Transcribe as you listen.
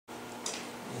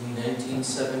Any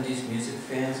 1970s music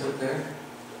fans out there?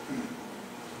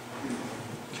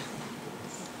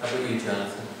 How about you,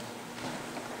 Jonathan?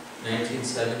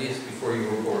 1970s, before you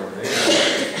were born,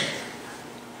 right?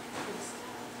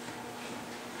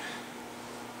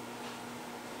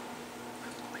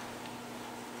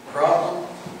 Problem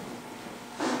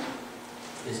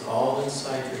is all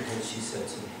inside your head, she said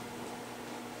to me.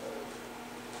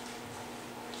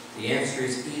 The answer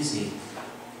is easy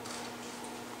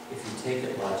if you take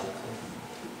it logically.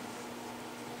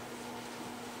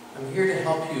 I'm here to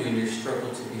help you in your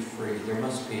struggle to be free. There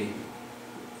must be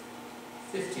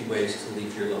 50 ways to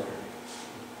leave your lover.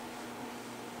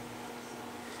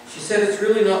 She said, it's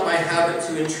really not my habit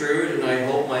to intrude, and I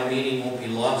hope my meaning won't be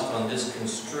lost on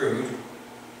misconstrued.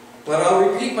 But I'll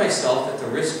repeat myself at the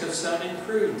risk of sounding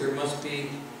crude. There must be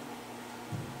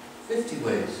 50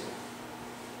 ways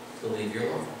to leave your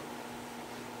lover.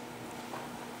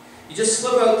 You just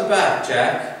slip out the back,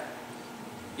 Jack.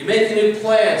 You make a new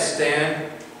plan, Stan.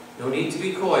 No need to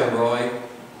be coy, Roy.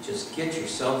 Just get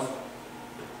yourself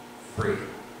free.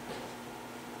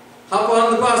 Hop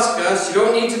on the bus, Gus. You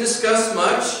don't need to discuss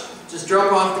much. Just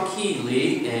drop off the key,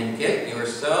 Lee, and get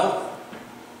yourself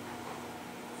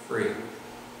free.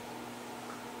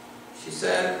 She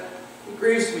said, it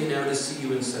grieves me now to see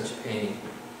you in such pain.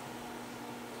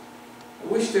 I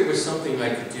wish there was something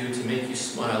I could do to make you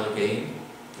smile again.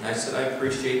 And I said, I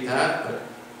appreciate that, but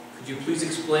could you please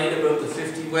explain about the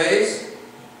 50 ways?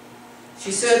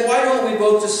 She said, why don't we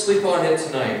both just sleep on it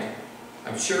tonight?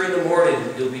 I'm sure in the morning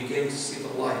you'll begin to see the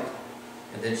light.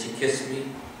 And then she kissed me.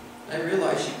 I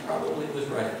realized she probably was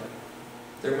right.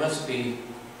 There must be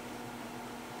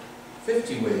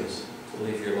 50 ways to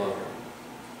leave your lover.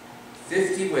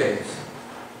 50 ways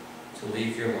to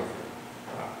leave your lover.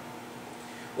 Wow.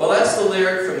 Well, that's the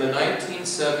lyric from the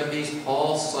 1970s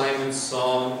Paul Simon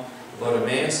song about a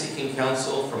man seeking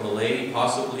counsel from a lady,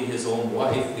 possibly his own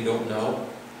wife, we don't know,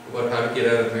 about how to get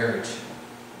out of marriage.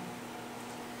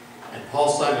 And Paul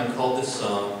Simon called this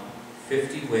song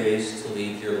 50 Ways to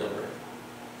Leave Your Lover.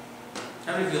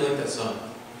 How many of you like that song?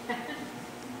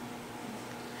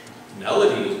 The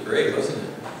melody was great, wasn't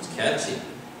it? It's catchy.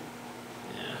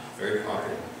 Yeah, very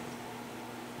popular.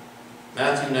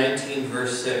 Matthew 19,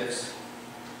 verse 6.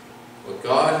 What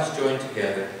God has joined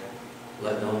together,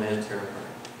 let no man tear apart.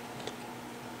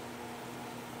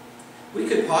 We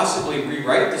could possibly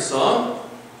rewrite the song,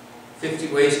 50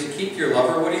 Ways to Keep Your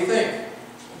Lover. What do you think?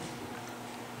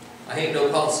 I ain't no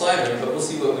Paul Simon, but we'll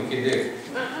see what we can do.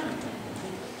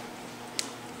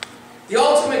 The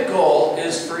ultimate goal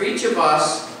is for each of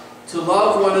us to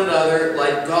love one another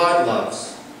like God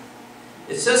loves.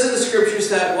 It says in the scriptures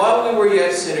that while we were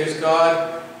yet sinners,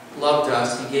 God loved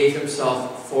us. He gave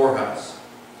himself for us.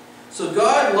 So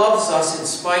God loves us in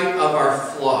spite of our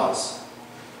flaws.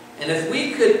 And if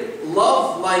we could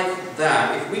love like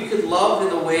that, if we could love in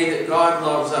the way that God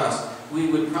loves us, we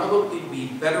would probably be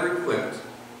better equipped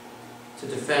to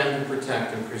defend and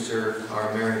protect and preserve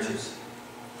our marriages.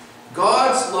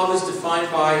 God's love is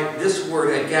defined by this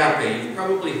word, agape. You've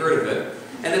probably heard of it.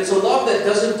 And it's a love that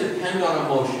doesn't depend on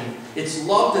emotion. It's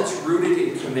love that's rooted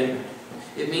in commitment.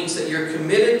 It means that you're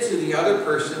committed to the other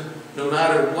person no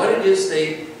matter what it is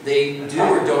they do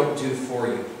or don't do for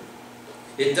you.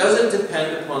 It doesn't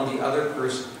depend upon the other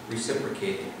person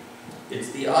reciprocating. It's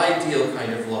the ideal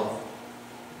kind of love.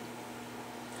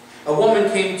 A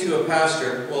woman came to a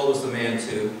pastor, well, it was the man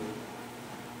too,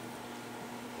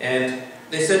 and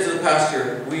they said to the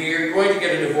pastor, we're going to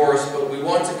get a divorce, but we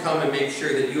want to come and make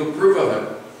sure that you approve of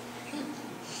it.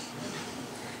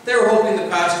 They were hoping the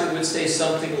pastor would say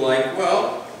something like,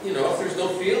 well, you know, if there's no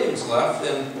feelings left,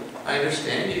 then I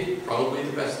understand you. Probably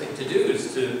the best thing to do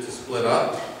is to split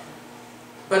up.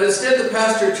 But instead the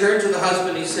pastor turned to the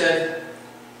husband, he said,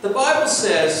 the Bible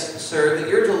says, sir, that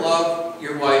you're to love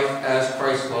your wife as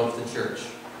Christ loved the church.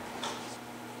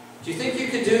 Do you think you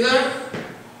could do that?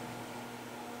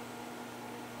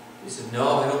 He said,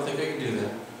 no, I don't think I can do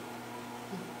that.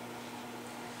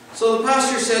 So the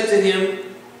pastor said to him,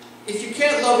 if you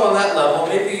can't love on that level,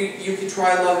 maybe you could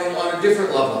try loving on a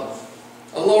different level,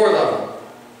 a lower level.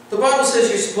 The Bible says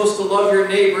you're supposed to love your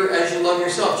neighbor as you love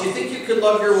yourself. Do you think you could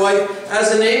love your wife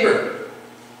as a neighbor?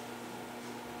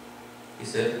 He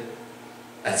said,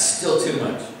 that's still too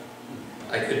much.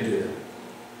 I couldn't do that.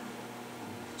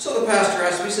 So the pastor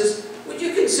asked me, he says, would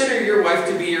you consider your wife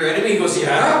to be your enemy? He goes,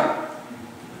 yeah.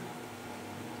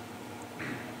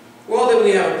 Well, then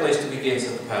we have a place to begin,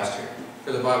 said the pastor.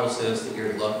 For the Bible says that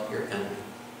you're to love your enemy.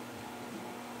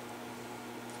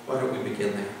 Why don't we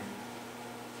begin there?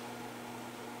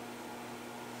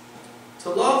 To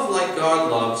love like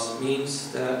God loves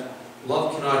means that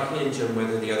Love cannot hinge on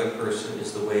whether the other person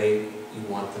is the way you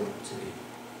want them to be.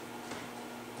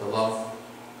 The love,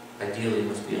 ideally,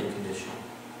 must be unconditional.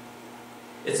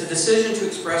 It's a decision to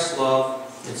express love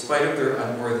in spite of their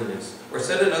unworthiness. Or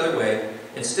said another way,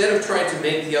 instead of trying to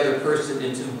make the other person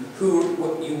into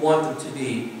what you want them to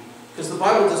be, because the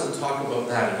Bible doesn't talk about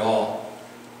that at all,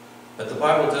 but the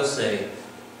Bible does say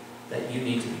that you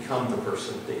need to become the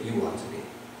person that you want to be.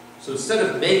 So instead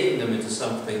of making them into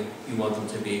something you want them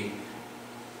to be,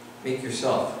 make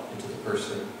yourself into the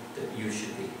person that you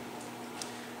should be.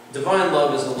 Divine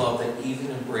love is a love that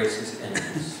even embraces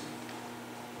enemies.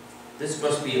 This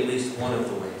must be at least one of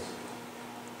the ways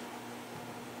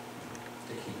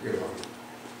to keep your love.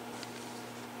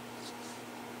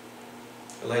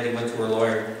 A lady went to her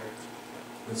lawyer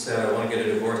and said, I want to get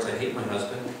a divorce. I hate my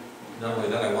husband. Not only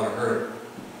that, I want to hurt him.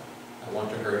 I want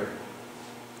to hurt him.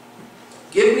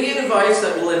 Give me advice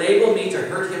that will enable me to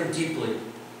hurt him deeply.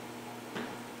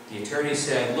 The attorney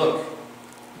said, look,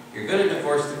 you're going to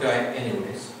divorce the guy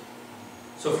anyways.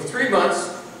 So for 3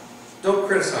 months, don't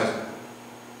criticize him.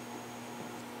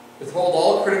 Withhold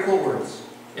all critical words.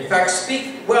 In fact,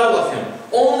 speak well of him,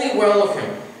 only well of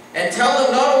him. And tell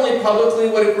him not only publicly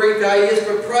what a great guy he is,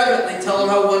 but privately tell him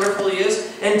how wonderful he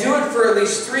is. And do it for at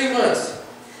least 3 months.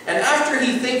 And after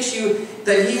he thinks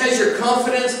that he has your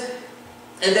confidence,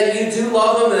 and that you do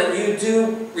love him, and that you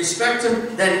do respect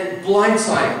him, then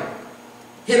blindside him.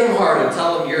 Hit him hard and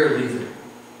tell him you're leaving.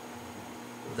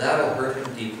 That'll hurt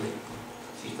him deeply.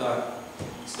 She thought,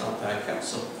 it's not bad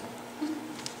counsel.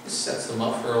 This sets them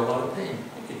up for a lot of pain.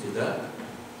 I could do that.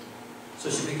 So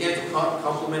she began to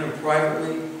compliment him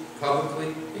privately,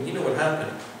 publicly, and you know what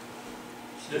happened?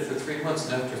 She did it for 3 months,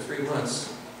 and after 3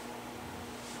 months,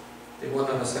 they went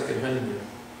on a second honeymoon.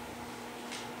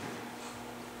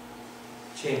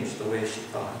 Changed the way she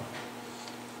thought.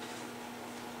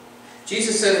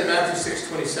 Jesus said in Matthew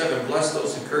 6:27, bless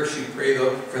those who curse you, pray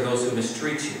for those who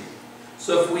mistreat you.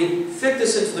 So if we fit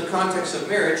this into the context of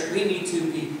marriage, we need to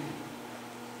be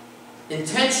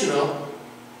intentional.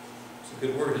 It's a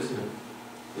good word, isn't it?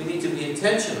 We need to be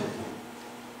intentional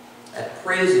at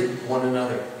praising one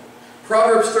another.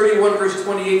 Proverbs 31 verse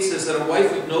 28 says that a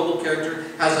wife of noble character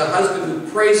has a husband who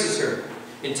praises her.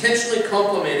 Intentionally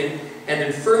complimenting and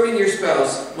affirming your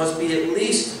spouse must be at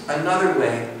least another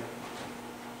way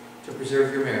to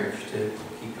preserve your marriage, to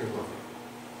keep your love.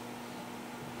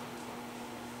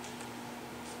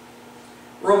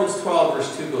 Romans 12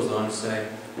 verse 2 goes on to say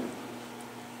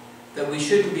that we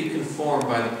shouldn't be conformed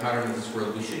by the pattern of this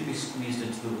world. We shouldn't be squeezed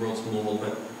into the world's mold,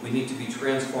 but we need to be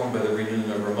transformed by the renewing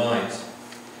of our minds.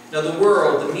 Now the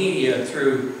world, the media,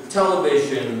 through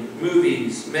television,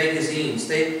 movies, magazines,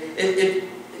 it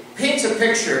paints a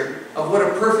picture of what a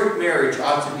perfect marriage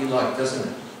ought to be like, doesn't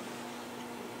it?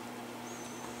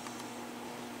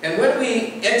 And when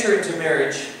we enter into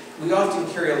marriage, we often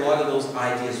carry a lot of those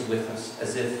ideas with us,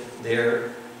 as if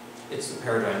it's the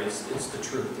paradigm, it's the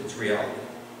truth, it's reality.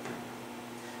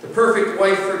 The perfect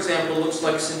wife, for example, looks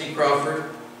like Cindy Crawford,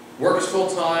 works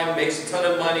full-time, makes a ton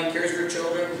of money, cares for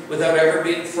children without ever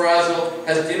being frazzled,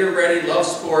 has dinner ready,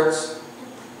 loves sports,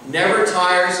 never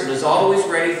tires, and is always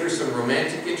ready for some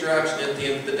romantic interaction at the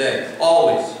end of the day.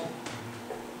 Always.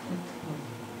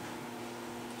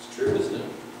 It's true, isn't it?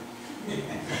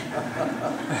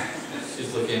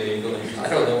 She's looking at me and going, I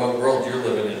don't know what world you're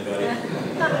living in, buddy.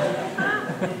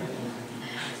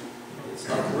 It's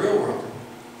not the real world.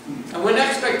 And when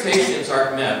expectations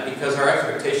aren't met, because our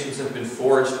expectations have been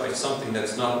forged by something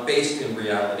that's not based in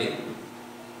reality,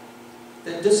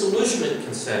 then disillusionment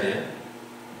can set in,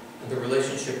 and the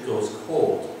relationship goes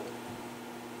cold.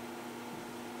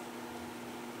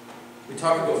 We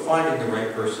talk about finding the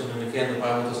right person, and again, the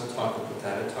Bible doesn't talk about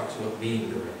that. It talks about being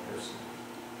the right person.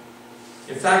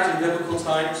 In fact, in biblical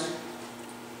times,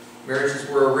 marriages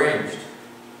were arranged.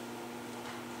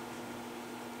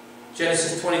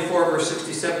 Genesis 24 verse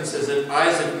 67 says that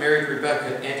Isaac married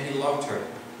Rebekah and he loved her.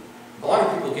 A lot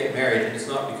of people get married and it's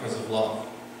not because of love.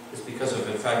 It's because of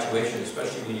infatuation,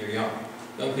 especially when you're young.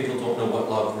 Young people don't know what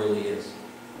love really is.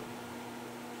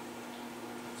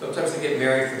 Sometimes they get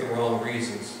married for the wrong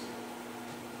reasons.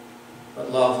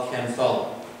 But love can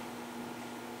follow.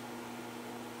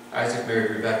 Isaac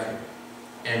married Rebekah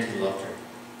and he loved her.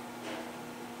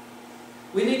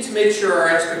 We need to make sure our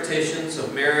expectations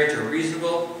of marriage are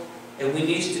reasonable, and we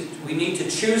need to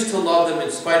choose to love them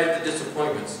in spite of the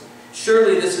disappointments.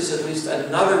 Surely this is at least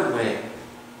another way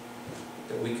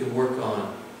that we can work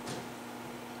on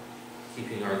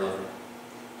keeping our love.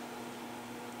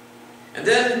 And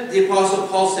then the Apostle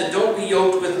Paul said, don't be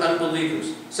yoked with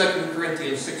unbelievers. 2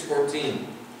 Corinthians 6:14.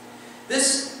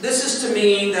 This is to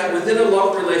mean that within a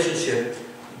love relationship,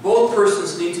 both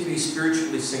persons need to be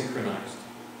spiritually synchronized.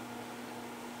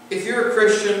 If you're a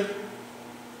Christian,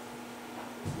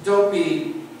 don't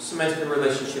be cementing a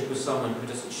relationship with someone who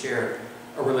doesn't share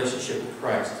a relationship with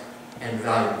Christ and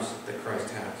values that Christ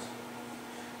has.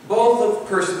 Both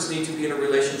persons need to be in a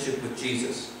relationship with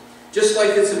Jesus. Just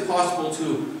like it's impossible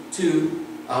to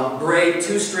braid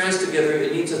two strands together,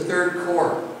 it needs a third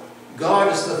cord.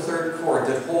 God is the third cord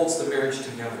that holds the marriage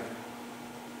together.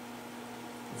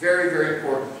 Very, very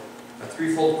important. A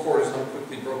threefold cord is not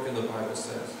quickly broken, the Bible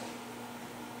says.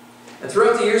 And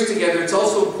throughout the years together, it's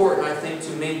also important, I think,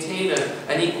 to maintain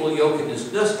an equal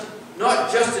yokedness.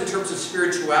 Not just in terms of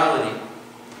spirituality,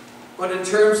 but in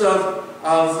terms of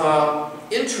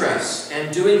interests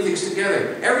and doing things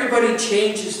together. Everybody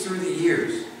changes through the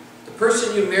years. The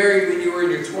person you married when you were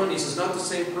in your 20s is not the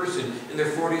same person in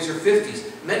their 40s or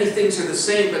 50s. Many things are the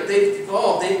same, but they've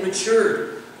evolved, they've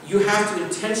matured. You have to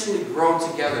intentionally grow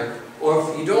together, or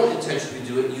if you don't intentionally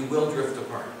do it, you will drift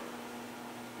apart.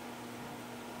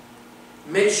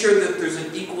 Make sure that there's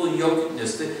an equal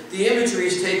yokedness. The imagery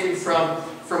is taken from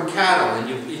cattle, and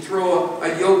you throw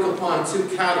a yoke upon two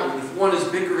cattle, and if one is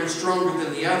bigger and stronger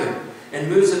than the other and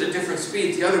moves at a different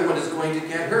speed, the other one is going to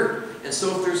get hurt. And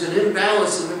so if there's an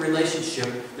imbalance in the relationship,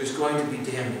 there's going to be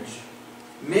damage.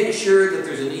 Make sure that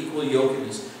there's an equal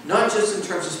yokedness, not just in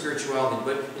terms of spirituality,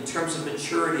 but in terms of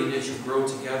maturity and as you grow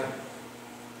together.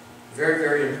 Very,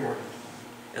 very important.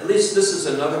 At least this is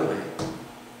another way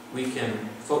we can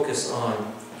focus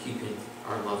on keeping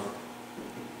our love.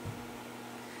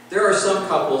 There are some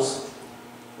couples,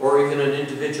 or even an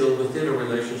individual within a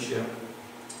relationship,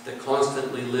 that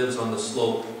constantly lives on the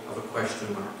slope of a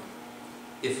question mark.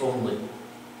 If only.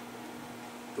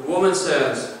 The woman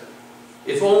says,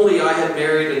 if only I had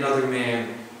married another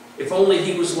man. If only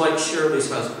he was like Shirley's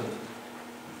husband.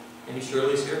 Any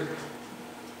Shirley's here?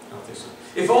 I don't think so.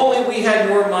 If only we had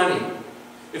more money.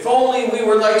 If only we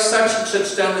were like such and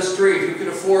such down the street who could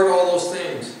afford all those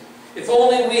things. If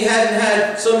only we hadn't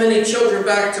had so many children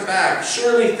back to back,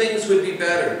 surely things would be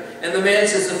better. And the man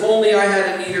says, if only I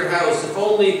had a neater house, if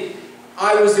only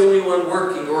I was the only one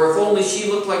working, or if only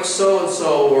she looked like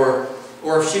so-and-so,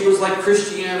 or if she was like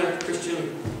Christina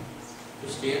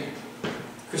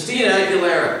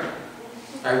Aguilera.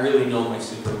 I really know my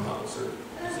supermodels.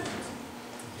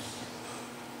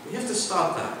 We have to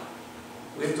stop that.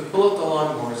 We have to pull up the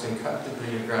lawnmowers and cut the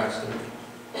green grass.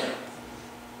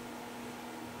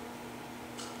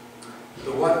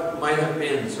 The what might have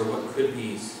beens or what could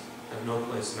be's have no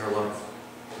place in our life.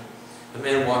 A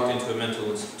man walked into a mental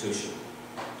institution.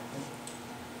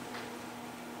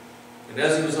 And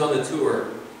as he was on the tour,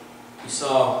 he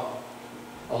saw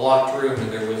a locked room and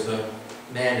there was a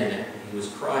man in it. And he was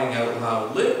crying out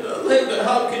loud, Linda, Linda,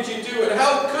 how could you do it?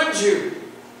 How could you?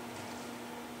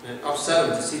 And it upset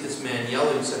him to see this man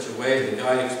yelling in such a way. The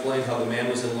guy explained how the man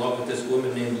was in love with this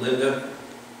woman named Linda,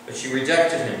 but she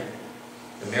rejected him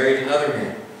and married another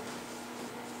man.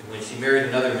 And when she married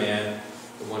another man,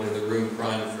 the one in the room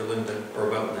crying for Linda, or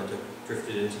about Linda,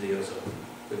 drifted into the ozone.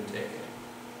 Couldn't take it.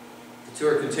 The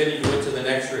tour continued, went to the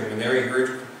next room, and there he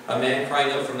heard a man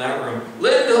crying out from that room,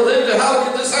 Linda, Linda, how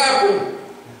could this happen?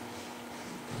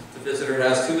 The visitor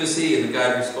had asked, who is he? And the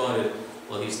guy responded,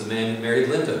 well, he's the man who married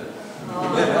Linda.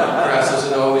 Grass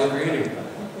isn't always greener.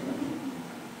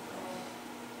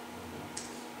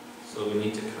 So we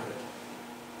need to cut it.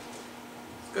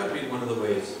 It's got to be one of the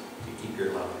ways to keep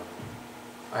your love.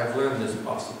 I've learned this,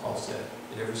 Apostle Paul said,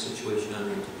 in every situation I'm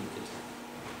in to be content.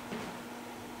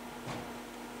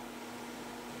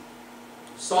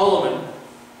 Solomon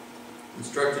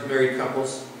instructed married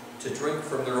couples to drink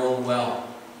from their own well.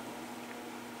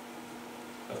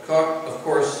 Of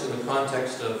course, in the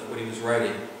context of what he was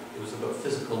writing, it was about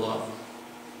physical love,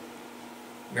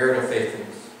 marital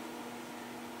faithfulness.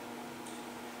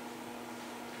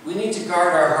 We need to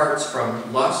guard our hearts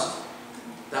from lust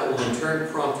that will in turn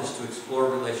prompt us to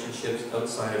explore relationships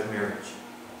outside of marriage.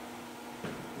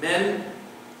 Men,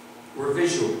 we're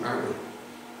visual, aren't we?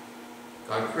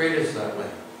 God created us that way.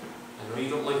 I know you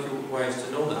don't like your wives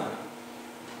to know that,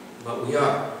 but we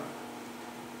are.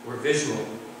 We're visual.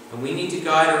 And we need to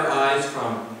guide our eyes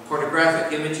from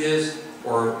pornographic images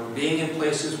or being in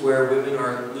places where women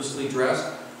are loosely dressed.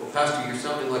 Well, Pastor, you're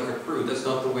sounding like a prude. That's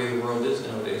not the way the world is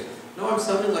nowadays. No, I'm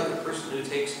sounding like a person who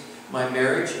takes my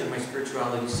marriage and my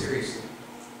spirituality seriously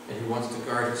and who wants to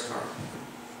guard his heart.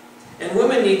 And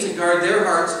women need to guard their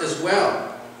hearts as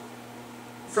well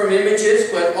from images,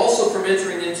 but also from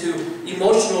entering into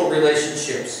emotional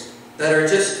relationships that are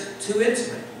just too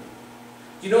intimate.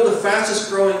 You know the fastest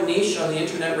growing niche on the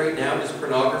internet right now is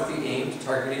pornography aimed at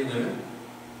targeting women.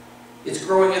 It's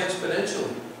growing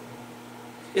exponentially.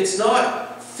 It's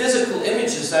not physical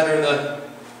images that are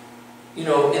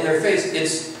in their face.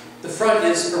 It's the front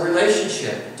is a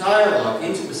relationship, dialogue,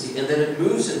 intimacy, and then it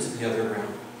moves into the other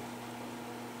realm.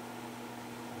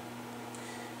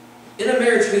 In a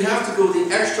marriage, we have to go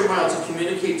the extra mile to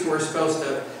communicate to our spouse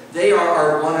that they are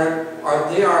our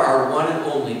one and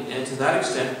only, and to that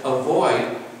extent,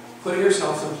 avoid putting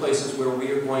ourselves in places where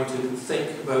we are going to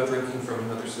think about drinking from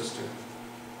another sister.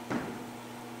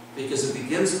 Because it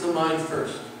begins in the mind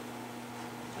first,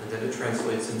 and then it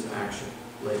translates into action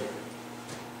later.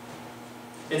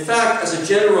 In fact, as a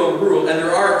general rule, and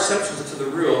there are exceptions to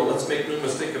the rule, let's make no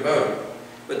mistake about it,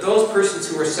 but those persons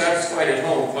who are satisfied at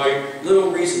home find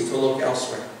little reason to look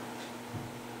elsewhere.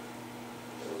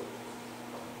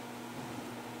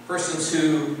 Persons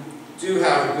who do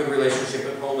have a good relationship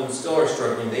at home and still are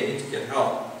struggling, they need to get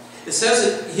help. It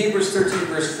says in Hebrews 13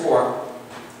 verse 4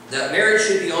 that marriage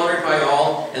should be honored by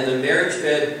all and the marriage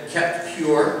bed kept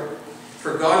pure,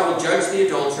 for God will judge the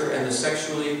adulterer and the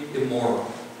sexually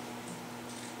immoral.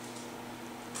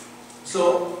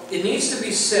 So it needs to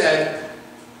be said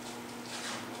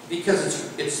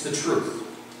because it's the truth.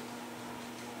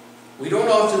 We don't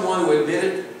often want to admit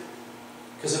it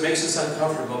because it makes us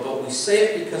uncomfortable, but we say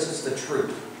it because it's the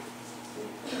truth.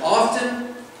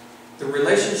 Often, the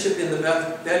relationship in the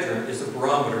bedroom is the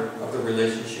barometer of the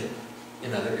relationship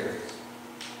in other areas.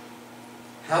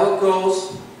 How it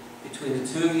goes between the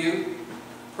two of you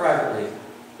privately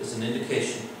is an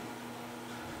indication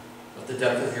of the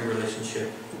depth of your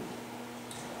relationship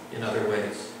in other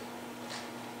ways.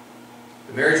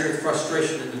 The marriage with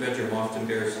frustration in the bedroom often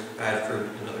bears bad fruit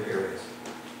in other areas.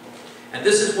 And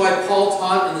this is why Paul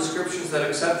taught in the scriptures that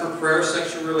except for prayer,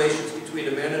 sexual relations between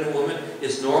a man and a woman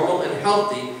is normal and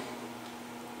healthy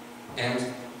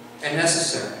and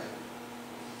necessary.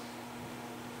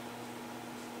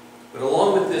 But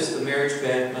along with this, the marriage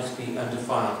bed must be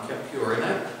undefiled, kept pure. And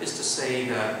that is to say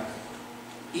that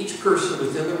each person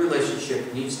within the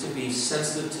relationship needs to be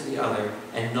sensitive to the other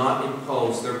and not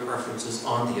impose their preferences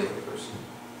on the other person.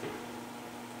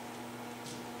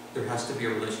 There has to be a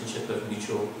relationship of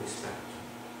mutual respect.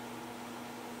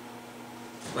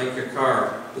 Like your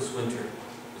car this winter,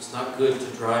 it's not good to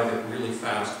drive it really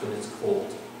fast when it's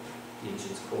cold. The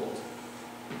engine's cold.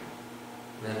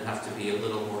 And then have to be a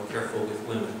little more careful with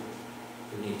women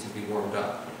who need to be warmed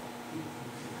up.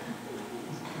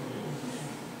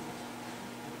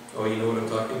 Oh, you know what I'm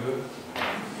talking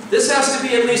about? This has to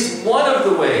be at least one of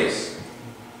the ways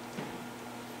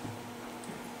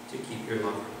to keep your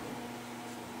love.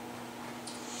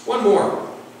 One more.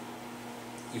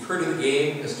 You've heard of the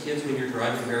game as kids when you're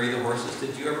driving, bury the horses.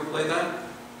 Did you ever play that?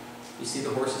 You see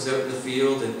the horses out in the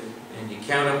field and you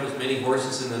count up as many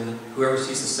horses and then whoever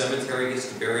sees the cemetery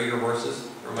gets to bury your horses?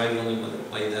 Or am I the only one that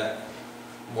played that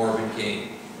morbid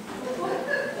game?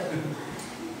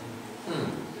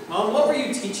 Mom, what were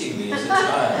you teaching me as a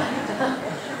child?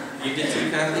 You did too,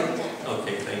 Kathy?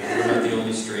 Okay, thank you. We're not the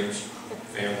only strange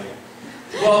family.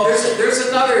 Well, there's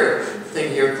another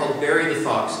thing here called bury the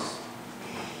foxes.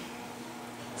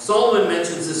 Solomon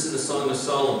mentions this in the Song of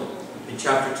Solomon in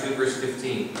chapter 2, verse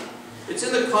 15. It's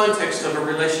in the context of a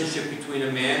relationship between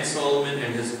a man, Solomon,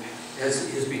 and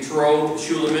his betrothed,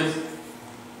 Shulamith.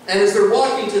 And as they're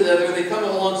walking together, they come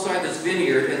alongside this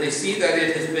vineyard and they see that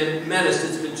it has been menaced,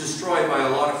 it's been destroyed by a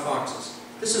lot of foxes.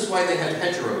 This is why they had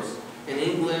hedgerows in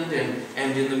England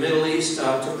and in the Middle East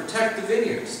to protect the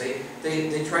vineyards.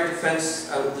 They tried to fence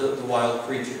out the wild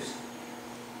creatures.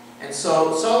 And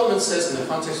so Solomon says in the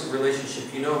context of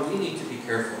relationship, we need to be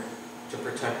careful to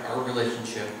protect our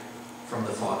relationship from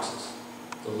the foxes.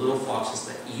 The little foxes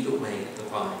that eat away at the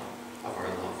vine of our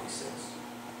love, he says.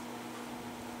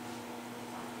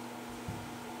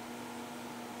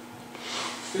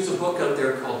 There's a book out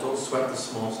there called Don't Sweat the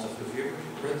Small Stuff. Have you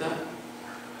ever read that?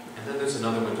 And then there's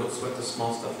another one, Don't Sweat the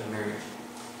Small Stuff in Marriage.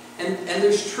 And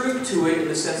there's truth to it in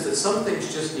the sense that some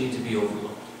things just need to be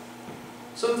overlooked.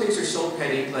 Some things are so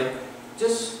petty, like,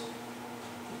 just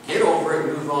get over it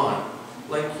and move on.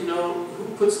 Like, who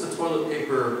puts the toilet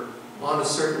paper on a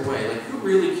certain way? Like, who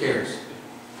really cares?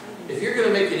 If you're going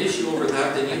to make an issue over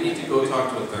that, then you need to go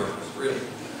talk to a therapist, really.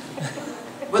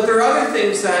 But there are other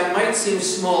things that might seem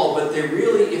small, but they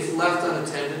really, if left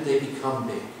unattended, they become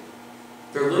big.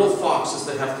 They're little foxes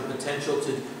that have the potential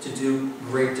to do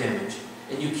great damage.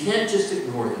 And you can't just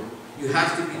ignore them. You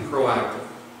have to be proactive.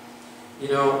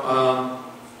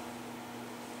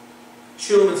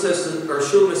 Shulamith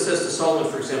says to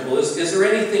Solomon, for example, is there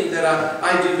anything that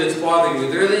I do that's bothering you?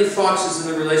 Are there any foxes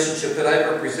in the relationship that I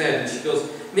represent? And she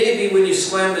goes, maybe when you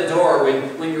slam the door,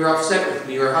 when you're upset with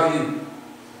me, or how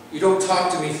you don't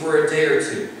talk to me for a day or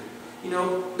two. You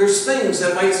know, there's things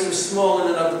that might seem small in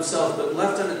and of themselves, but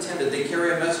left unattended, they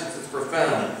carry a message that's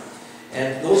profound.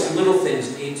 And those little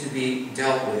things need to be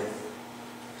dealt with.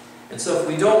 And so if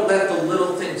we don't let the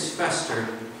little things fester,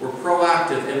 we're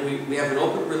proactive and we have an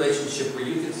open relationship where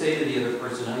you can say to the other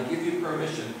person, I give you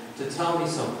permission to tell me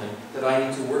something that I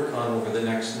need to work on over the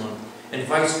next month, and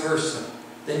vice versa.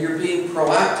 Then you're being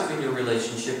proactive in your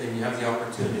relationship and you have the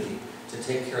opportunity to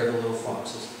take care of the little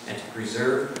foxes and to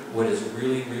preserve what is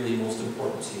really, really most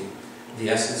important to you, the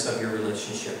essence of your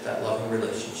relationship, that loving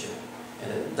relationship.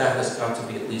 And that has got to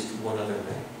be at least one other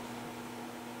way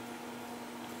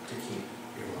to keep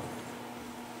your love.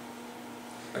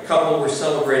 A couple were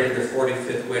celebrating their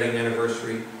 45th wedding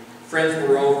anniversary. Friends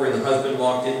were over and the husband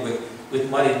walked in with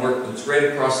muddy work boots right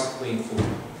across the clean floor.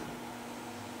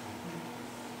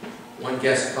 One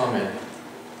guest commented,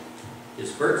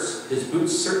 his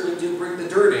boots certainly do bring the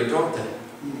dirt in, don't they?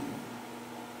 And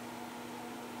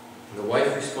the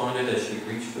wife responded as she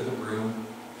reached for the broom,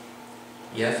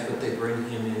 yes, but they bring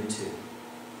him in too.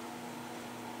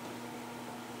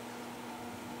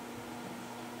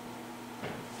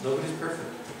 Nobody's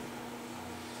perfect.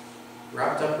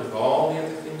 Wrapped up with all the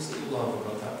other things that you love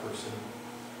about that person,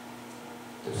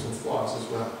 there's some flaws as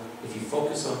well. If you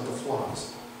focus on the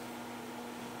flaws,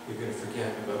 you're going to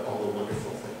forget about all the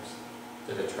wonderful things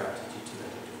that attracted you to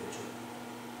that individual.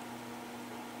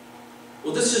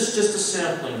 Well, this is just a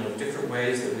sampling of different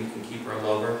ways that we can keep our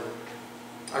lover.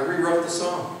 I rewrote the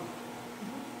song.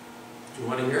 Do you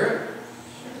want to hear it?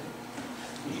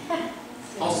 Sure.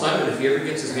 Paul Simon, if he ever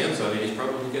gets his hands on it, he's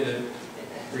probably going to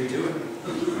redo it.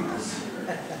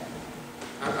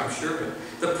 I'm sure of it.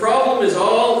 The problem is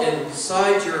all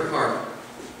inside your heart,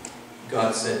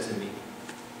 God said to me.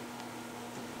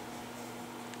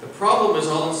 The problem is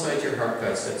all inside your heart,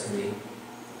 God said to me.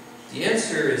 The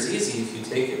answer is easy if you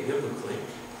take it biblically.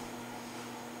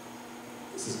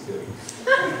 This is good.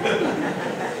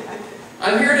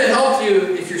 I'm here to help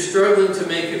you if you're struggling to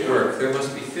make it work. There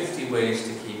must be 50 ways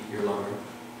to keep your lover.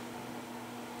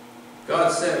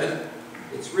 God said,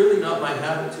 it's really not my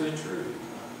habit to intrude.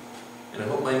 And I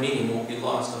hope my meaning won't be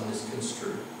lost on this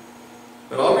construed.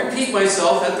 But I'll repeat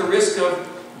myself at the risk of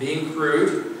being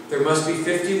crude. There must be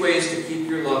 50 ways to keep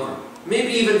your lover.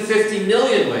 Maybe even 50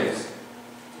 million ways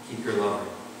to keep your lover.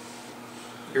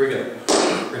 Here we go.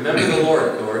 Remember the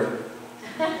Lord, Lord.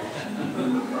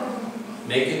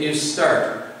 Make a new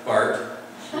start, Bart.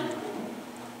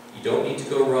 You don't need to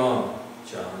go wrong,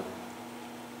 John.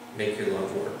 Make your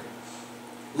love work.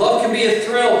 Love can be a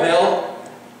thrill, Bill.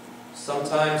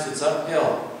 Sometimes it's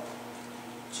uphill.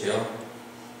 Jill,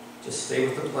 just stay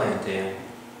with the plan, Dan.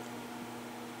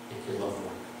 Make your love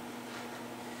work.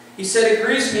 He said, it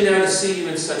grieves me now to see you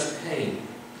in such pain.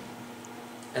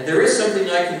 And there is something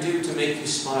I can do to make you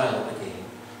smile again.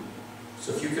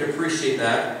 So if you can appreciate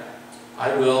that,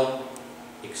 I will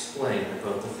explain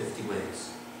about the 50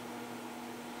 ways.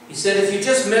 He said, if you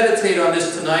just meditate on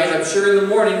this tonight, I'm sure in the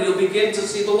morning you'll begin to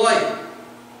see the light.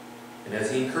 And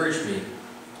as he encouraged me,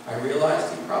 I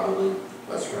realized he probably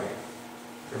was right.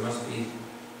 There must be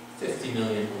 50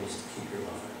 million ways to keep your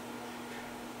lover.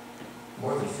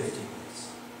 More than 50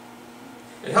 ways.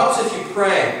 It helps if you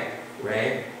pray,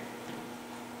 Ray.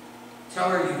 Tell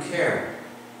her you care,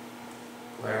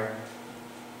 Claire.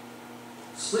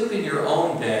 Sleep in your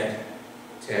own bed,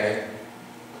 Ted,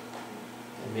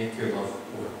 and make your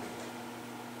love work.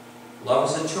 Love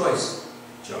is a choice,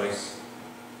 Joyce.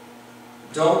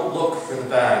 Don't look for the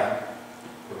bad,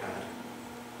 Brad.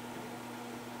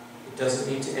 It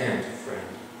doesn't need to end, friend.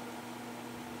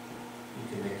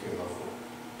 You can make your love work.